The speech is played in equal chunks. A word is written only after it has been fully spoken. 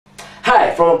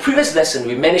Hi, from a previous lesson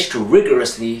we managed to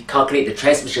rigorously calculate the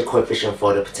transmission coefficient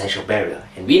for the potential barrier,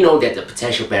 and we know that the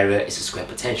potential barrier is a square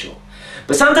potential.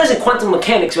 But sometimes in quantum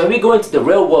mechanics, when we go into the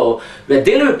real world, we're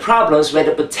dealing with problems where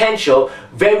the potential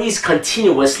varies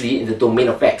continuously in the domain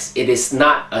of x. It is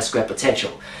not a square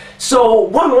potential. So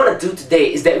what we want to do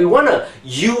today is that we want to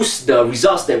use the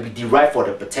results that we derive for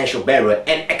the potential barrier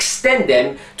and extend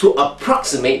them to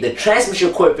approximate the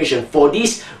transmission coefficient for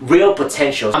these real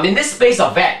potentials. In this space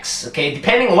of x, okay,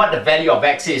 depending on what the value of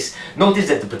x is, notice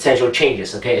that the potential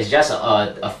changes, okay? It's just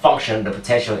a function, the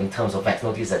potential in terms of x.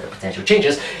 Notice that the potential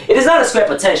changes. It is not a square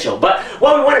potential, but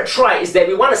what we want to try is that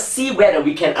we want to see whether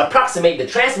we can approximate the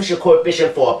transmission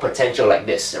coefficient for a potential like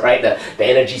this, right? The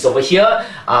energy is over here.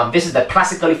 This is the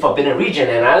classically forbidden region,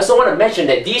 and I also want to mention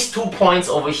that these 2 points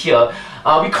over here,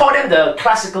 we call them the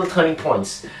classical turning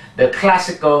points. The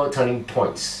classical turning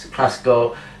points.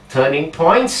 Classical turning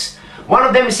points. One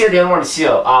of them is here, the other one is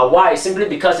here. Why? Simply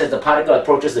because as the particle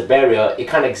approaches the barrier, it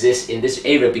can't exist in this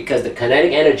area because the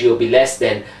kinetic energy will be less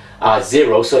than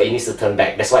 0, so it needs to turn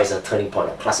back. That's why it's a turning point,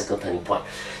 a classical turning point.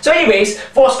 So anyways,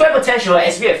 for a square potential,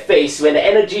 as we have faced, when the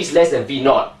energy is less than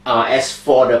V0, as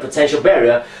for the potential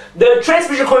barrier, the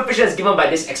transmission coefficient is given by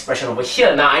this expression over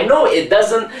here. Now I know it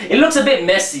looks a bit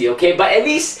messy, okay, but at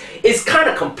least it's kind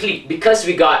of complete because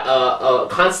we got a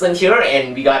constant here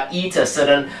and we got e to a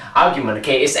certain argument,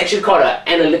 okay. It's actually called an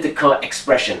analytical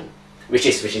expression, which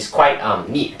is quite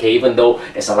neat, okay, even though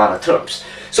there's a lot of terms.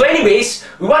 So anyways,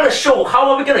 we want to show how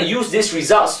are we going to use these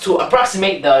results to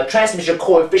approximate the transmission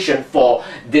coefficient for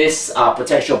this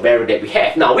potential barrier that we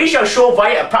have. Now we shall show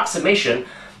via approximation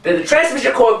that the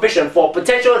transmission coefficient for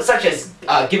potential such as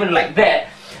given like that,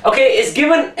 okay, is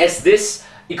given as this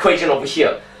equation over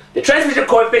here. The transmission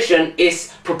coefficient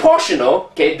is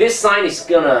proportional, okay, this sign is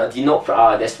going to denote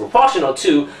that's proportional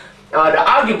to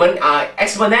the argument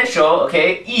exponential,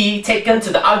 okay, e taken to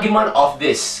the argument of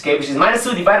this, okay, which is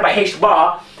 -2 divided by h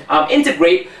bar,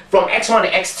 integrate from x1 to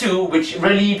x2, which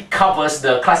really covers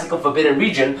the classical forbidden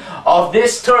region of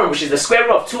this term, which is the square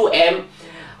root of 2m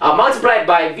multiplied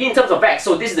by v in terms of x.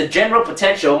 So this is the general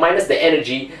potential minus the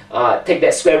energy. Take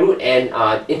that square root and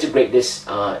integrate this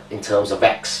in terms of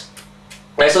x.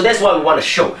 Right, so that's what we want to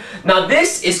show. Now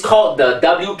this is called the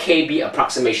WKB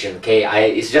approximation, okay?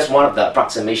 It's just one of the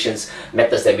approximations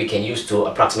methods that we can use to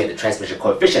approximate the transmission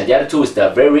coefficient. The other two is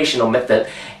the variational method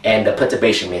and the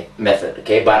perturbation method,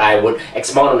 okay? But I would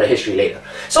expound on the history later.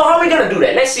 So how are we going to do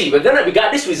that? Let's see. We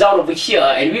got this result over here,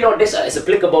 and we know this is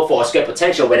applicable for a square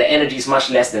potential where the energy is much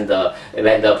less than the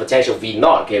potential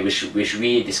V0, okay, which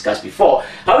we discussed before.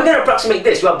 How are we going to approximate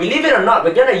this? Well, believe it or not,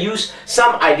 we're going to use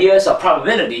some ideas of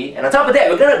probability, and on top of that,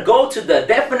 we're going to go to the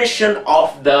definition of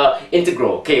the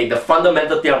integral, okay, the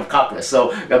fundamental theorem of calculus.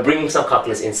 So we're bringing some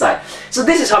calculus inside. So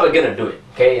this is how we're going to do it,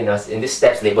 okay, in this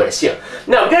steps labeled as here.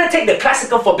 Now we're going to take the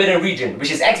classical forbidden region,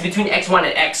 which is x between x1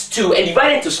 and x2, and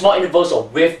divide it into small intervals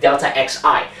of width delta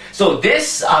xi. So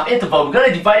this interval, we're going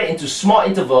to divide it into small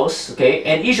intervals, okay,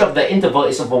 and each of the interval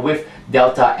is of a width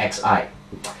delta xi.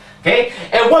 Okay,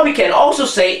 and what we can also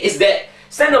say is that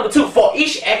step number 2, for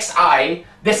each xi,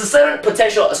 there's a certain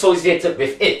potential associated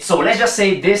with it. So let's just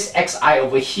say this xi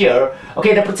over here,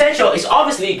 okay, the potential is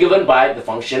obviously given by the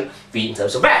function v in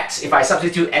terms of x, if I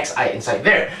substitute xi inside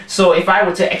there. So if I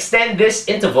were to extend this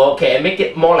interval, okay, and make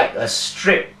it more like a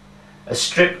strip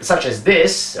such as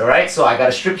this, alright, so I got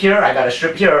a strip here, I got a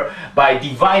strip here, by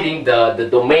dividing the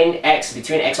domain x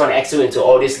between x1 and x2 into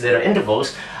all these little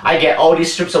intervals, I get all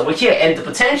these strips over here, and the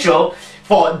potential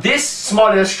for this small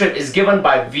little strip is given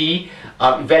by v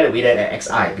evaluated at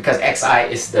xi, because xi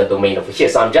is the domain over here.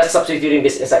 So I'm just substituting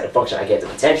this inside the function, I get the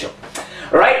potential.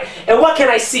 Alright, and what can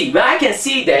I see? Well, I can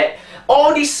see that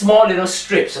all these small little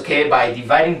strips, okay, by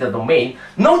dividing the domain,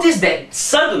 notice that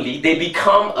suddenly they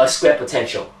become a square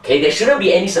potential. Okay, there shouldn't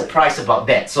be any surprise about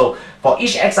that. So for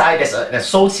each xi, there's an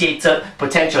associated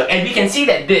potential, and we can see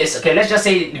that this, okay, let's just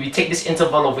say we take this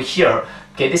interval over here,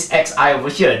 okay, this xi over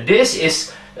here, this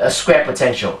is a square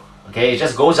potential. Okay, it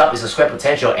just goes up, it's a square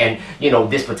potential, and you know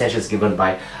this potential is given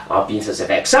by v in terms of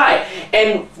xi.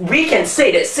 And we can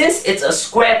say that since it's a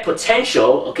square potential,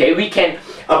 okay, we can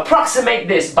approximate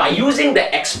this by using the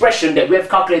expression that we have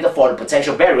calculated for the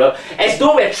potential barrier as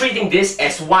though we're treating this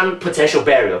as one potential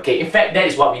barrier. Okay, in fact, that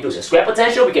is what we do. It's a square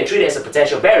potential, we can treat it as a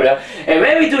potential barrier, and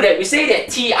when we do that, we say that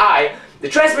Ti, the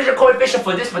transmission coefficient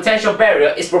for this potential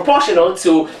barrier, is proportional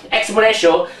to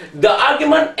exponential, the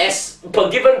argument as per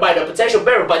given by the potential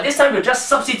barrier, but this time we'll just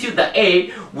substitute the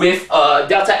A with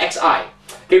delta xi.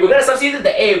 Okay, we're going to substitute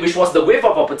the A, which was the width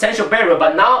of our potential barrier,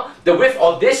 but now the width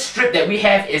of this strip that we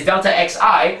have is delta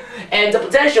xi, and the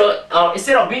potential,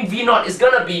 instead of being V0, is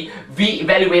going to be V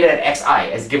evaluated at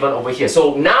xi, as given over here.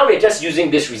 So now we're just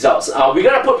using these results. We're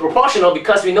going to put proportional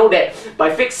because we know that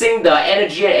by fixing the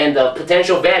energy and the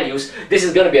potential values, this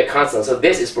is going to be a constant. So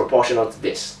this is proportional to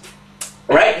this.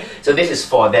 Right? So this is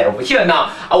for that over here.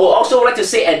 Now, I would also like to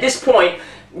say at this point,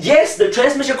 yes, the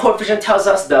transmission coefficient tells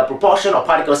us the proportion of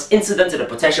particles incident to the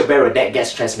potential barrier that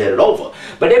gets transmitted over.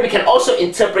 But then we can also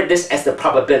interpret this as the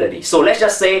probability. So let's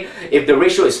just say if the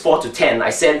ratio is 4 to 10, I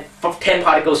send 10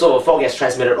 particles over, 4 gets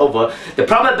transmitted over. The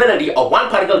probability of one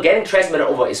particle getting transmitted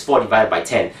over is 4 divided by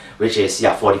 10, which is,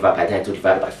 4 divided by 10, 2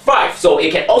 divided by 5. So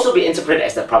it can also be interpreted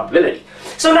as the probability.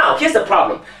 So now, here's the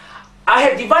problem. I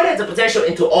have divided the potential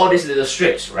into all these little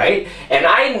strips, right? And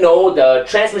I know the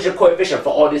transmission coefficient for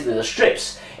all these little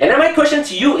strips. And then my question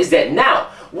to you is that now,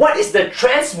 what is the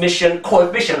transmission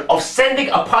coefficient of sending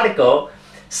a particle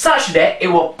such that it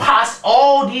will pass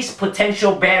all these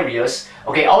potential barriers,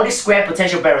 okay, all these square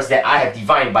potential barriers that I have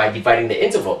defined by dividing the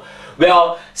interval?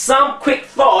 Well, some quick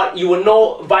thought, you will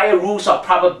know via rules of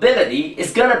probability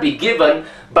is going to be given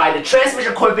by the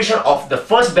transmission coefficient of the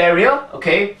first barrier,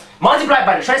 okay, multiplied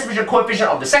by the transmission coefficient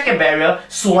of the second barrier,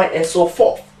 so on and so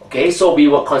forth. Okay, so we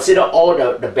will consider all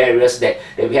the barriers that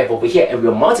we have over here, and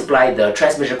we'll multiply the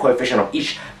transmission coefficient of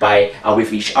each by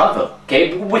with each other.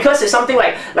 Okay, because it's something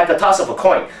like a toss of a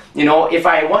coin. You know, if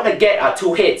I want to get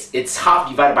 2 hits, it's half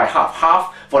divided by half.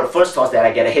 Half for the first toss that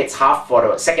I get a hit, half for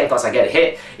the second toss I get a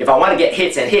hit. If I want to get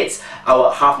hits and hits, I will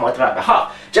half multiply by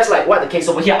half. Just like what the case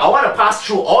over here, I want to pass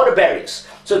through all the barriers.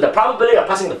 So the probability of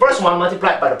passing the first one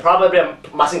multiplied by the probability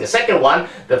of passing the second one,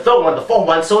 the third one, the fourth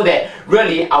one, so that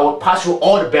really I will pass through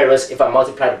all the barriers if I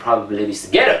multiply the probabilities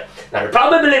together. Now the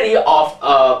probability of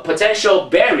a potential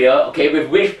barrier, okay, with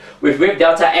width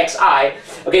delta xi,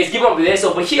 okay, is given over this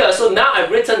over here. So now I've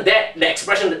written the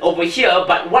expression over here,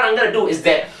 but what I'm going to do is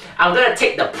that I'm going to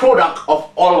take the product of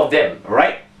all of them,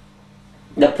 right?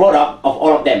 The product of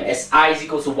all of them as I is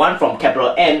equal to 1 from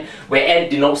capital N, where N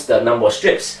denotes the number of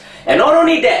strips. And not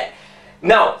only that,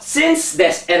 now since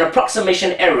there's an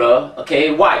approximation error,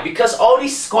 okay, why? Because all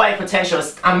these square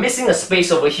potentials, I'm missing a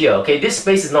space over here, okay, this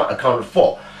space is not accounted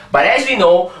for. But as we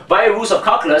know, via rules of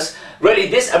calculus, really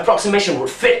this approximation would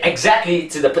fit exactly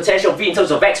to the potential V in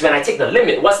terms of x when I take the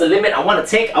limit. What's the limit I want to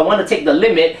take? I want to take the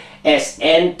limit as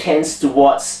n tends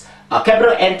towards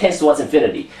capital N tends towards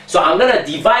infinity. So I'm going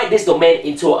to divide this domain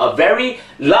into a very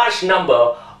large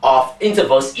number of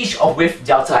intervals, each of with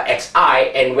delta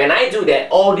xi, and when I do that,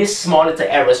 all these small little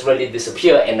errors really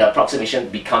disappear and the approximation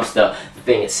becomes the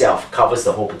thing itself, covers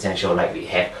the whole potential like we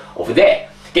have over there.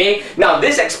 Okay, now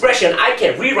this expression I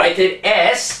can rewrite it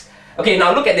as, okay,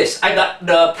 now look at this, I got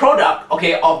the product,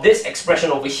 okay, of this expression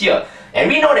over here. And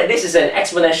we know that this is an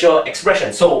exponential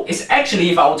expression. So it's actually,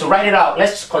 if I were to write it out,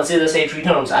 let's consider, say, 3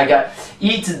 terms. I got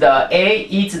e to the a,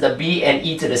 e to the b, and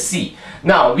e to the c.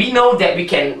 Now, we know that we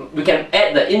can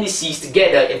add the indices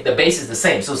together if the base is the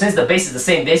same. So since the base is the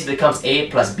same, this becomes a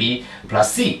plus b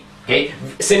plus c. Okay,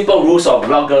 simple rules of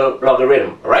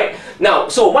logarithm, right? Now,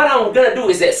 so what I'm going to do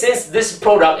is that since this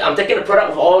product, I'm taking the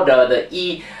product of all the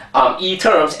e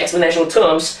terms, exponential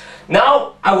terms.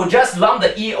 Now I will just lump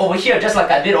the e over here just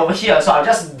like I did over here. So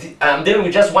I'm dealing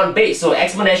with just one base, so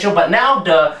exponential. But now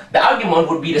the argument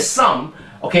would be the sum,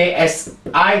 okay, as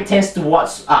I tends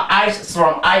towards I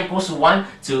from I equals to 1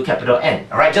 to capital N.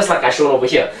 Alright, just like I showed over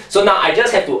here. So now I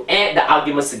just have to add the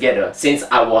arguments together since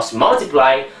I was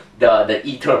multiplying the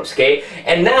e terms, okay?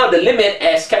 And now the limit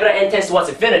as capital N tends towards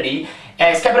infinity.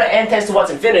 As capital N tends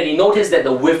towards infinity, notice that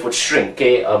the width would shrink,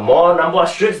 okay? A more number of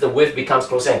strips, the width becomes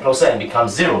closer and closer and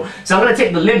becomes 0. So I'm going to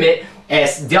take the limit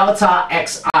as delta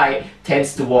xi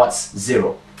tends towards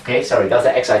 0. Okay, sorry,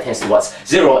 delta xi tends towards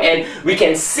 0. And we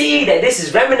can see that this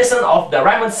is reminiscent of the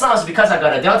Riemann sums because I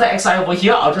got a delta xi over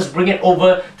here. I'll just bring it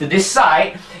over to this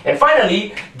side. And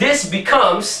finally, this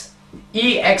becomes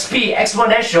exp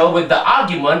exponential with the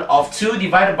argument of 2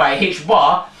 divided by h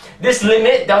bar. This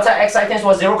limit, delta xi tends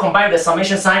towards 0, combined with the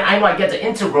summation sign, I know I get the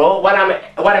integral. What am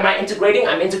I integrating?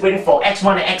 I'm integrating for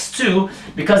x1 and x2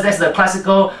 because that's the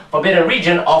classical forbidden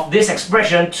region of this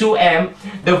expression, 2m.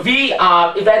 The v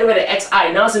evaluated at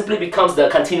xi now simply becomes the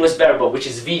continuous variable, which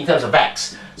is v in terms of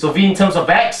x. So v in terms of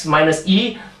x minus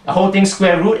e, the whole thing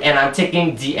square root, and I'm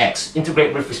taking dx,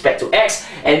 integrate with respect to x.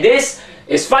 And this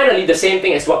is finally the same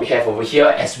thing as what we have over here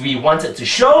as we wanted to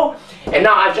show. And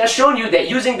now I've just shown you that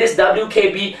using this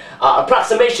WKB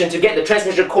approximation to get the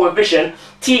transmission coefficient,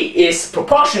 t is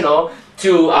proportional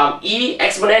to e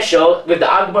exponential with the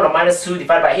argument of minus 2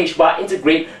 divided by h bar,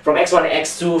 integrate from x1 to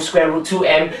x2 square root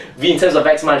 2m v in terms of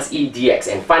x minus e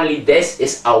dx. And finally, this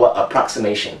is our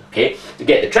approximation, okay, to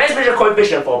get the transmission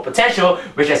coefficient for potential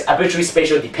which has arbitrary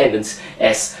spatial dependence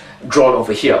as drawn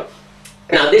over here.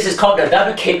 Now this is called the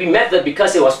WKB method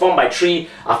because it was formed by three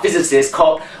physicists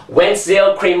called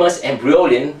Wenzel, Kramers, and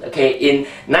Briolin, okay, in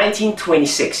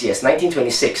 1926. Yes,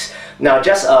 1926. Now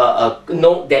just a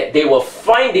note that they were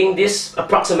finding this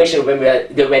approximation when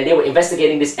they were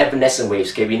investigating these evanescent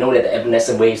waves. Okay, we know that the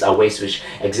evanescent waves are waves which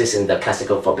exist in the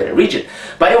classical forbidden region.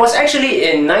 But it was actually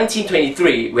in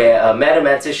 1923 where a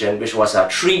mathematician, which was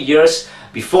 3 years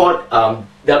before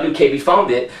WKB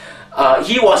found it,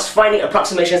 he was finding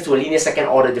approximations to a linear second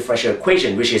order differential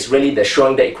equation, which is really the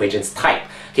Schrödinger equation's type.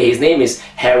 Okay, his name is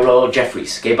Harold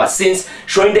Jeffreys. Okay, but since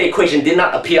Schrödinger equation did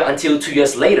not appear until 2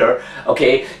 years later,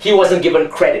 okay, he wasn't given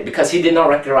credit because he did not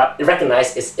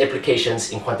recognize its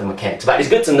applications in quantum mechanics. But it's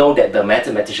good to know that the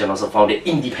mathematician also found it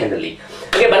independently.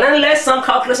 Okay, but nonetheless, some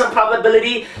calculus and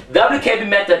probability. WKB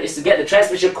method is to get the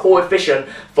transmission coefficient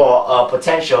for a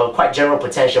potential, quite general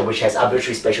potential, which has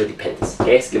arbitrary spatial dependence.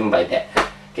 Okay, it's given by that.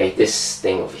 Okay, this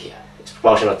thing over here. It's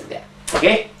proportional to that.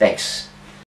 Okay, thanks.